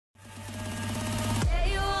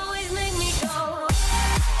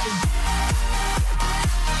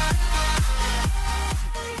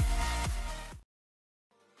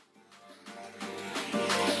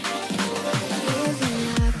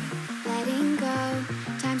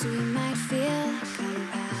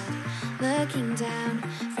looking down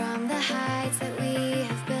from the heights that we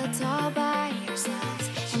have built all by ourselves.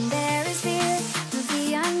 And there is fear of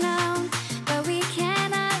the unknown, but we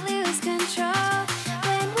cannot lose control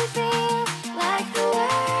when we feel like the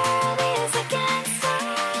world is against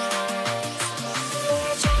us.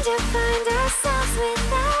 We're trying to find ourselves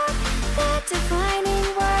without the defining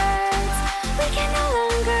words. We can no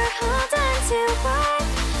longer hold on to what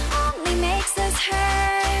only makes us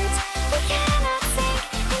hurt. We cannot sink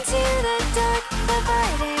into the dark. The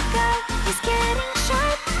vertigo is getting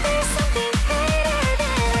sharp. There's something greater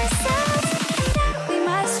than ourselves that we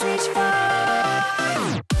must reach for.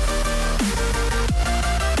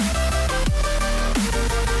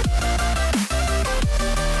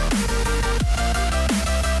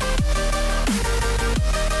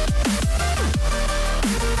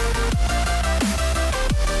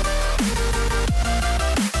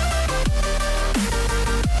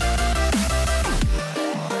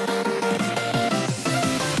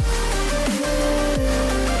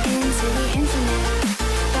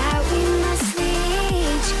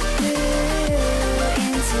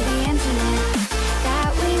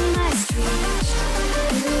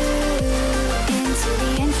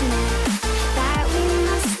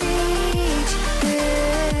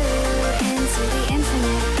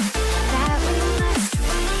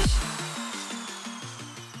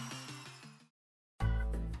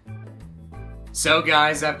 So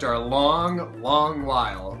guys, after a long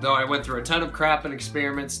while, though I went through a ton of crap and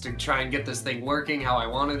experiments to try and get this thing working how I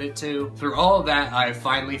wanted it to, through all of that, I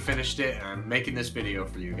finally finished it and I'm making this video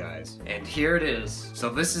for you guys. And here it is. So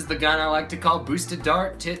this is the gun I like to call Boosted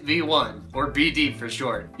Dart TIT V1, or BD for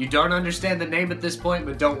short. You don't understand the name at this point,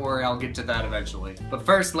 but don't worry, I'll get to that eventually. But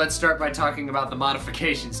first, let's start by talking about the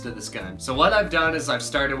modifications to this gun. So what I've done is I've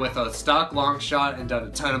started with a stock long shot and done a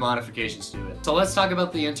ton of modifications to it. So let's talk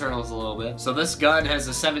about the internals a little bit. So this gun has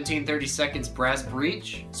a 17/32 brass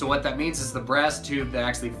breech. So what that means is the brass tube that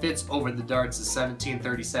actually fits over the darts is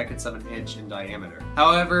 17/32 of an inch in diameter.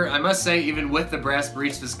 However, I must say, even with the brass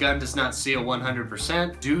breech, this gun does not seal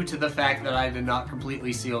 100% due to the fact that I did not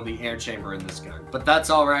completely seal the air chamber in this gun. But that's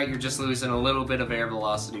alright, you're just losing a little bit of air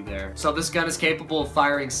velocity there. So this gun is capable of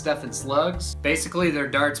firing Stefan slugs. Basically, they're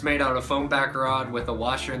darts made out of foam back rod with a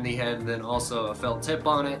washer in the head and then also a felt tip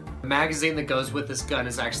on it. The magazine that goes with this gun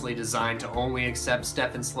is actually designed to only accept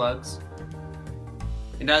Stefan slugs.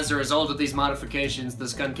 And as a result of these modifications,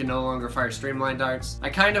 this gun can no longer fire streamline darts. I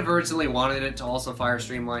kind of originally wanted it to also fire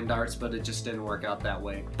streamline darts, but it just didn't work out that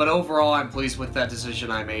way. But overall, I'm pleased with that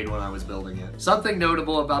decision I made when I was building it. Something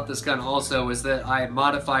notable about this gun also is that I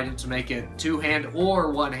modified it to make it two-hand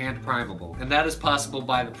or one-hand primable. And that is possible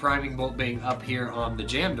by the priming bolt being up here on the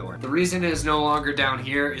jam door. The reason it is no longer down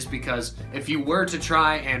here is because if you were to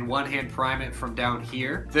try and one-hand prime it from down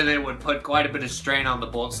here, then it would put quite a bit of strain on the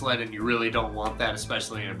bolt sled, and you really don't want that,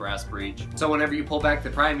 especially in a brass breech. So whenever you pull back the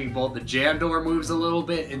priming bolt, the jam door moves a little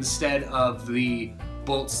bit instead of the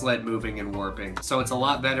bolt sled moving and warping. So it's a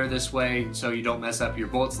lot better this way, so you don't mess up your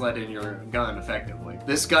bolt sled and your gun effectively.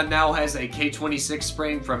 This gun now has a K26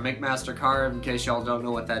 spring from McMaster Carb. In case y'all don't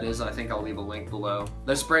know what that is, I think I'll leave a link below.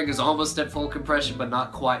 The spring is almost at full compression, but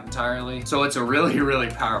not quite entirely. So it's a really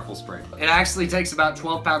powerful spring. It actually takes about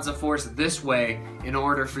 12 pounds of force this way in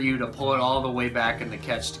order for you to pull it all the way back in the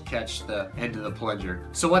catch to catch the end of the plunger.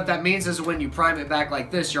 So what that means is when you prime it back like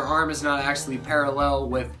this, your arm is not actually parallel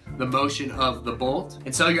with the motion of the bolt,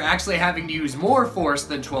 and so you're actually having to use more force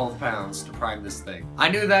than 12 pounds to prime this thing. I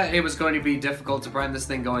knew that it was going to be difficult to prime this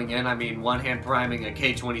thing going in. I mean, one hand priming a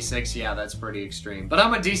K26, yeah, that's pretty extreme. But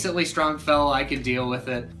I'm a decently strong fella, I can deal with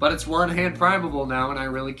it. But it's one hand primable now, and I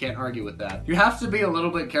really can't argue with that. You have to be a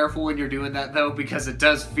little bit careful when you're doing that though, because it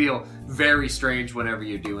does feel very strange whenever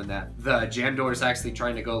you're doing that. The jam door is actually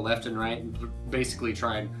trying to go left and right and basically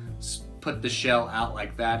try and put the shell out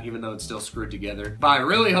like that, even though it's still screwed together. But I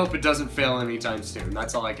really hope it doesn't fail anytime soon.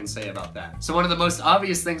 That's all I can say about that. So one of the most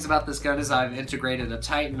obvious things about this gun is I've integrated a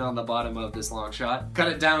Titan on the bottom of this long shot. Cut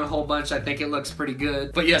it down a whole bunch. I think it looks pretty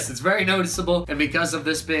good. But yes, it's very noticeable, and because of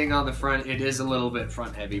this being on the front, it is a little bit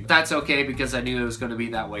front heavy. But that's okay, because I knew it was going to be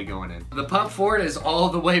that way going in. The pump for it is all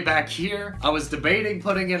the way back here. I was debating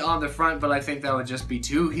putting it on the front, but I think that would just be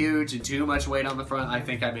too huge and too much weight on the front. I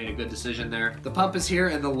think I made a good decision there. The pump is here,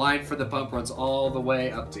 and the line for the pump runs all the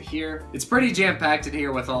way up to here. It's pretty jam-packed in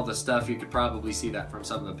here with all the stuff. You could probably see that from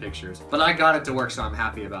some of the pictures. But I got it to work, so I'm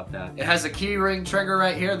happy about that. It has a keyring trigger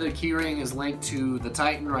right here. The keyring is linked to the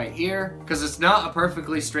Titan right here. Because it's not a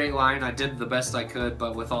perfectly straight line. I did the best I could,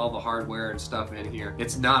 but with all the hardware and stuff in here,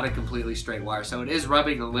 it's not a completely straight wire. So it is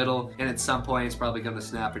rubbing a little, and at some point it's probably going to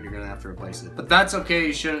snap and you're going to have to replace it. But that's okay.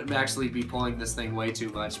 You shouldn't actually be pulling this thing way too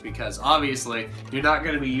much because obviously you're not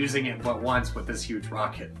going to be using it but once with this huge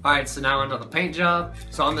rocket. Alright, so now onto the paint job.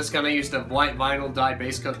 So on this gun I used a white vinyl dye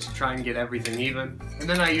base coat to try and get everything even. And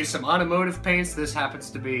then I used some automotive paints. This happens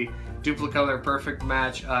to be Duplicolor Perfect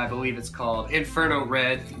Match. I believe it's called Inferno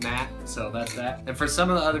Red Matte, so that's that. And for some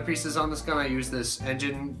of the other pieces on this gun, I use this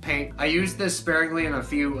engine paint. I use this sparingly in a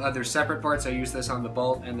few other separate parts. I use this on the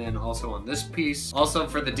bolt and then also on this piece. Also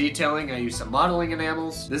for the detailing, I use some modeling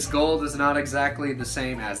enamels. This gold is not exactly the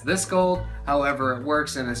same as this gold. However, it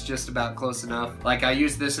works and it's just about close enough. Like I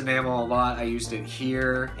use this enamel a lot. I used it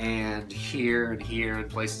here and here and here and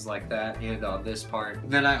places like that and on this part. And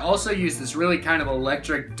then I also use this really kind of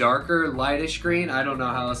electric darker lightish green. I don't know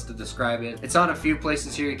how else to describe it. It's on a few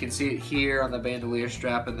places here. You can see it here on the bandolier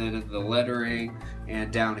strap and then in the lettering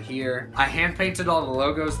and down here. I hand painted all the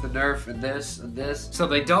logos, the Nerf and this, so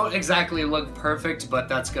they don't exactly look perfect, but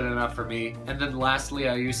that's good enough for me. And then lastly,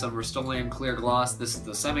 I use some Rust-Oleum clear gloss. This is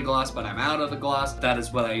the semi-gloss, but I'm out of the gloss. That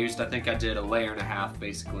is what I used. I think I did a layer and a half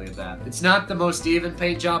basically of that. It's not the most even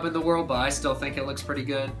paint job in the world, but I still think it looks pretty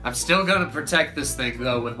good. I'm still gonna protect this thing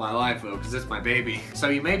though with my life though, because it's my baby. So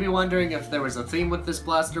you may be wondering if there was a theme with this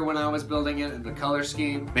blaster when I was building it and the color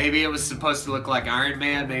scheme. Maybe it was supposed to look like Iron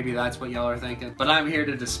Man. Maybe that's what y'all are thinking. But I'm here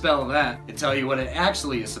to dispel that and tell you what it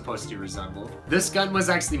actually is supposed to resemble. This gun was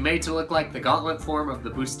actually made to look like the gauntlet form of the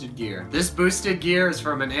boosted gear. This boosted gear is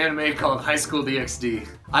from an anime called High School DxD.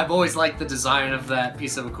 I've always liked the design of that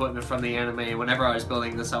piece of equipment from the anime. Whenever I was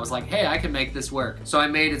building this, I was like, hey, I can make this work. So I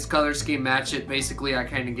made its color scheme match it. Basically, I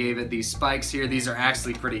kind of gave it these spikes here. These are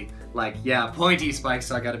actually pretty, like, yeah, pointy spikes,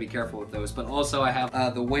 so I gotta be careful with those. But also I have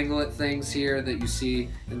the winglet things here that you see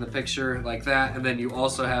in the picture, like that. And then you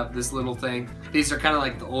also have this little thing. These are kind of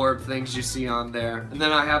like the orb things you see on there. And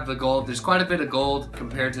then I have the gold. There's quite a bit of gold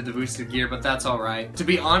compared to the boosted gear, but that's all right. To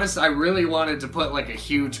be honest, I really wanted to put like a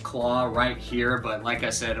huge claw right here, but like I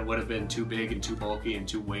said, it would have been too big and too bulky and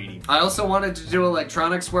too weighty. I also wanted to do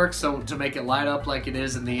electronics work, so to make it light up like it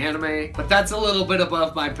is in the anime, but that's a little bit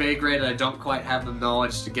above my pay grade. I don't quite have the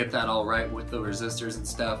knowledge to get that all right with the resistors and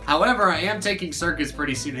stuff. However, I am taking circuits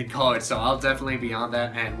pretty soon in college, so I'll definitely be on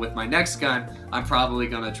that, and with my next gun, I'm probably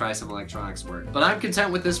gonna try some electronics work. But I'm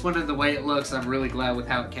content with this one and the way it looks. I'm really glad with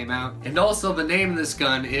how it came out. And also, the name of this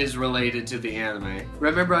gun is related to the anime.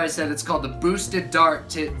 Remember I said it's called the Boosted Dart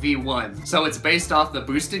TIT V1. So it's based off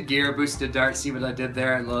the boosted gear, boosted dart. See what I did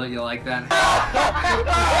there? You like that?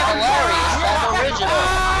 Hilarious and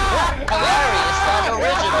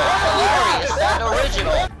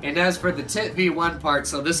original. And as for the TIT V1 part,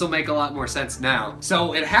 so this will make a lot more sense now.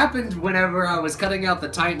 So it happened whenever I was cutting out the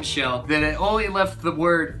Titan shell that it only left the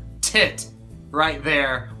word TIT right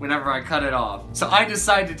there whenever I cut it off. So I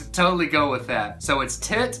decided to totally go with that. So it's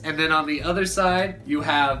TIT, and then on the other side, you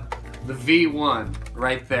have the V1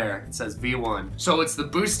 right there. It says V1. So it's the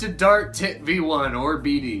Boosted Dart TIT V1 or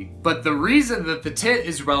BD. But the reason that the TIT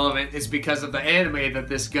is relevant is because of the anime that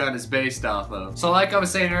this gun is based off of. So like I was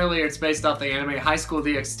saying earlier, it's based off the anime High School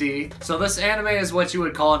DxD. So this anime is what you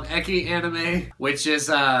would call an ecchi anime, which is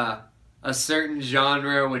a certain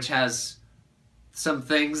genre which has some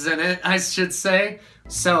things in it, I should say.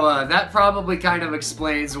 So that probably kind of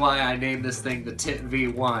explains why I named this thing the TIT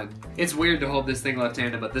V1. It's weird to hold this thing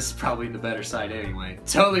left-handed, but this is probably the better side anyway.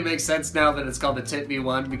 Totally makes sense now that it's called the TIT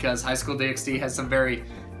V1 because High School DxD has some very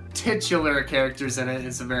titular characters in it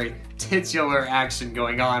and some very titular action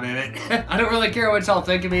going on in it. I don't really care what y'all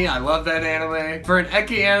think of me. I love that anime. For an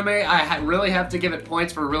ecchi anime, I really have to give it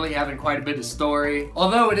points for really having quite a bit of story.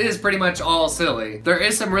 Although it is pretty much all silly. There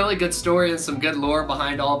is some really good story and some good lore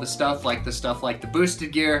behind all the stuff like the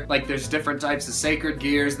boosted gear. Like there's different types of sacred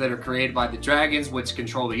gears that are created by the dragons which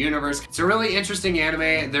control the universe. It's a really interesting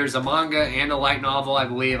anime. There's a manga and a light novel, I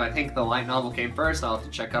believe. I think the light novel came first. I'll have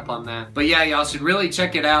to check up on that. But yeah, y'all should really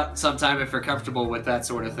check it out sometime if you're comfortable with that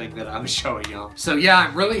sort of thing that I was showing y'all. So yeah,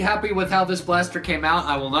 I'm really happy with how this blaster came out.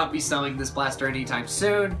 I will not be selling this blaster anytime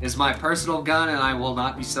soon. It's my personal gun and I will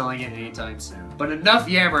not be selling it anytime soon. But enough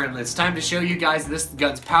yammering, it's time to show you guys this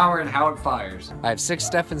gun's power and how it fires. I have 6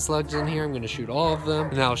 Stefan slugs in here. I'm going to shoot all of them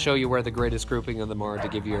and I'll show you where the greatest grouping of them are to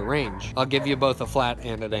give you a range. I'll give you both a flat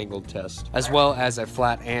and an angled test, as well as a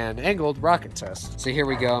flat and angled rocket test. So here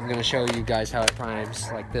we go. I'm going to show you guys how it primes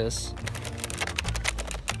like this.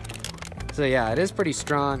 So yeah, it is pretty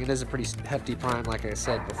strong. It is a pretty hefty prime, like I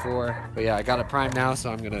said before. But yeah, I got it primed now,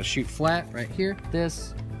 so I'm gonna shoot flat right here.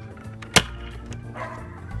 This.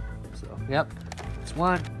 So, yep. It's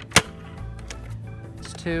 1.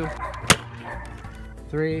 It's 2.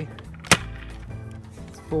 3.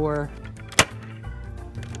 It's 4.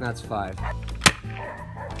 And that's 5.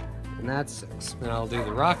 And that's 6. Then I'll do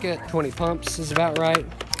the rocket. 20 pumps is about right.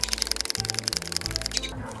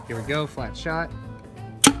 Here we go, flat shot.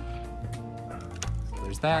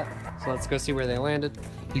 There's that. So let's go see where they landed.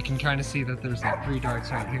 You can kind of see that there's like 3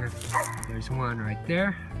 darts right here. There's one right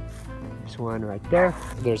there. There's one right there.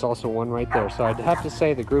 There's also one right there. So I'd have to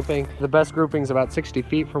say the best grouping is about 60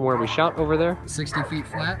 feet from where we shot over there. 60 feet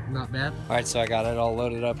flat, not bad. All right, so I got it all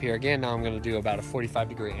loaded up here again. Now I'm gonna do about a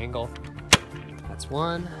 45-degree angle. That's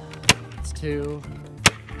 1, that's 2,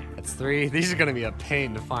 that's 3. These are gonna be a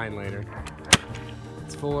pain to find later.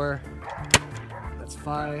 That's 4, that's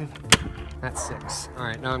 5, that's 6. All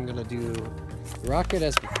right, now I'm gonna do the rocket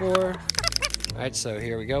as before. All right, so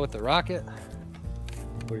here we go with the rocket.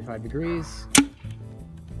 45 degrees.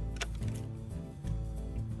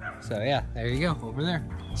 So yeah, there you go, over there.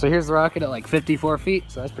 So here's the rocket at like 54 feet,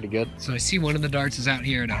 so that's pretty good. So I see one of the darts is out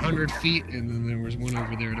here at 100 feet, and then there was one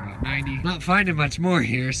over there at about 90. Not finding much more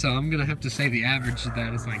here, so I'm gonna have to say the average of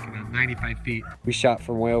that is like about 95 feet. We shot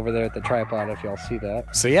from way over there at the tripod, if y'all see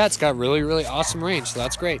that. So yeah, it's got really, really awesome range, so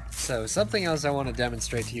that's great. So something else I want to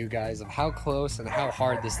demonstrate to you guys of how close and how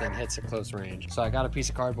hard this thing hits at close range. So I got a piece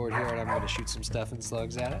of cardboard here, and I'm gonna shoot some stuff and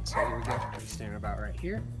slugs at it. So here we go. I'm standing about right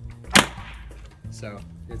here. So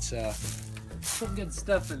it's some good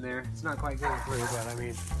stuff in there. It's not quite going through, but I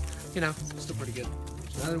mean, you know, it's still pretty good.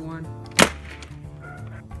 There's another one.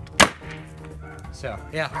 So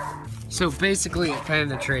yeah. So basically it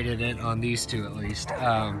penetrated it on these two at least.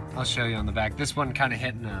 I'll show you on the back. This one kind of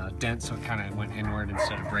hit in a dent, so it kind of went inward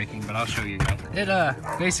instead of breaking, but I'll show you guys.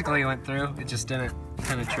 It basically went through. It just didn't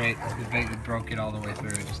penetrate. It broke it all the way through.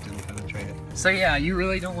 It just didn't penetrate it. So yeah, you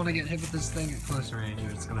really don't want to get hit with this thing at close range, or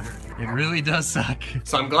it's gonna hurt. It really does suck.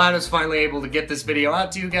 So I'm glad I was finally able to get this video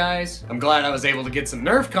out to you guys. I'm glad I was able to get some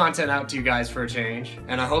Nerf content out to you guys for a change,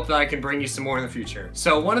 and I hope that I can bring you some more in the future.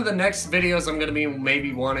 So one of the next videos I'm gonna be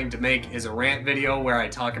maybe wanting to make is a rant video where I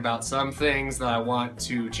talk about some things that I want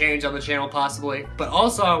to change on the channel possibly, but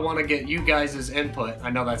also I want to get you guys' input. I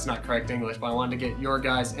know that's not correct English, but I wanted to get your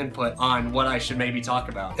guys' input on what I should maybe talk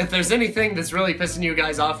about. If there's anything that's really pissing you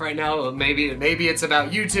guys off right now, maybe it's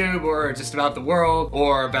about YouTube or just about the world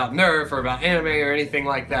or about Nerf or about anime or anything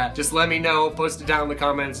like that, just let me know, post it down in the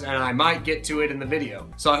comments, and I might get to it in the video.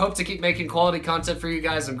 So I hope to keep making quality content for you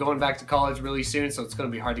guys. I'm going back to college really soon, so it's going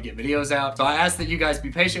to be hard to get videos out. So I ask that you guys be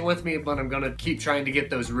patient with me, but I'm going to keep trying to get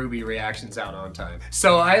those Ruby reactions out on time.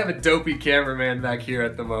 So I have a dopey cameraman back here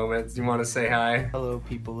at the moment. Do you want to say hi? Hello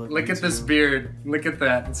people. Look at this beard. Look at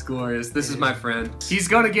that. It's glorious. This is my friend. He's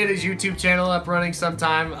going to get his YouTube channel up running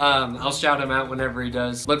sometime. I'll shout him out whenever he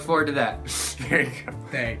does. Look forward to that. There you go.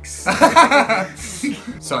 Thanks.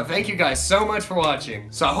 So I thank you guys so much for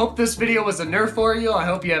watching. So I hope this video was a Nerf for you. I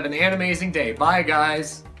hope you have an amazing day. Bye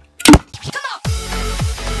guys.